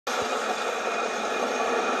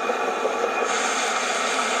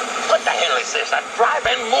hell is this, a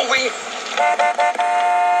drive-in movie?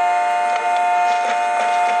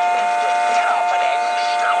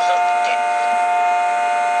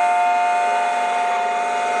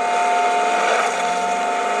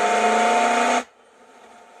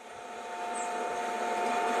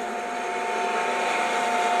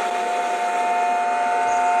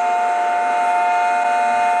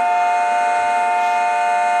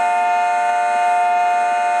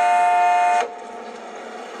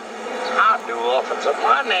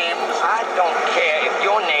 I don't care if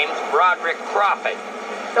your name's Broderick Crawford.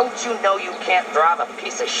 Don't you know you can't drive a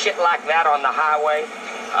piece of shit like that on the highway?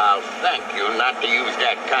 I'll thank you not to use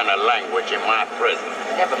that kind of language in my prison.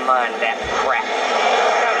 Never mind that crap.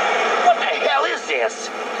 What the hell is this?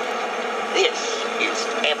 This is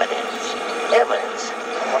evidence. Evidence?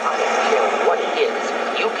 Well, I don't care what it is.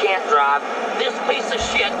 You can't drive this piece of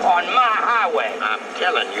shit on my highway. I'm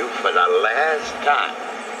telling you for the last time.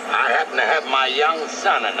 I happen to have my young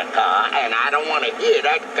son in the car, and I don't want to hear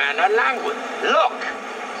that kind of language. Look,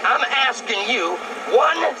 I'm asking you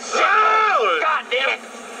one simple goddamn...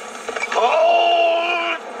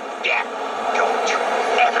 Hold it! Don't you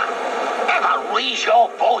ever raise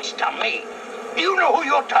your voice to me. Do you know who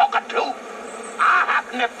you're talking to? I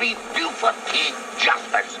happen to be Buford T.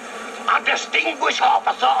 Justice, a distinguished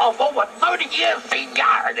officer of over 30 years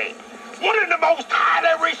seniority. One of the most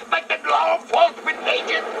highly respected law enforcement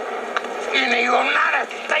agents in the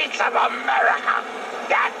United States of America.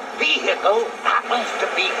 That vehicle happens to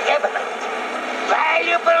be evidence,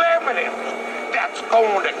 valuable evidence, that's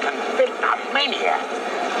going to convict a maniac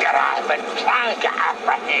that I've been trying to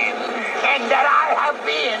apprehend and that I have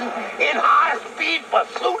been in high-speed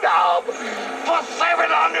pursuit of for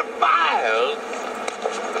 700 miles.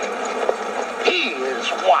 He is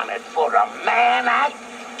wanted for a man act,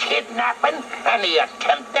 kidnapping, and the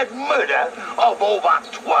attempted murder of over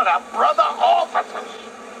 20 brother officers.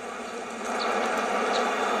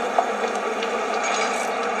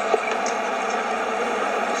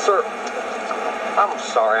 Sir, I'm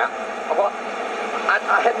sorry.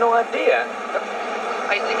 I had no idea.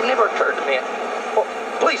 It never occurred to me. Well,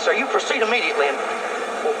 please, sir, you proceed immediately. And,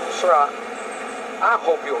 well, sir, I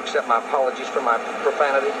hope you'll accept my apologies for my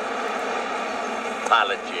profanity.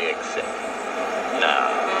 Apology accepted.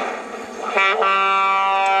 No.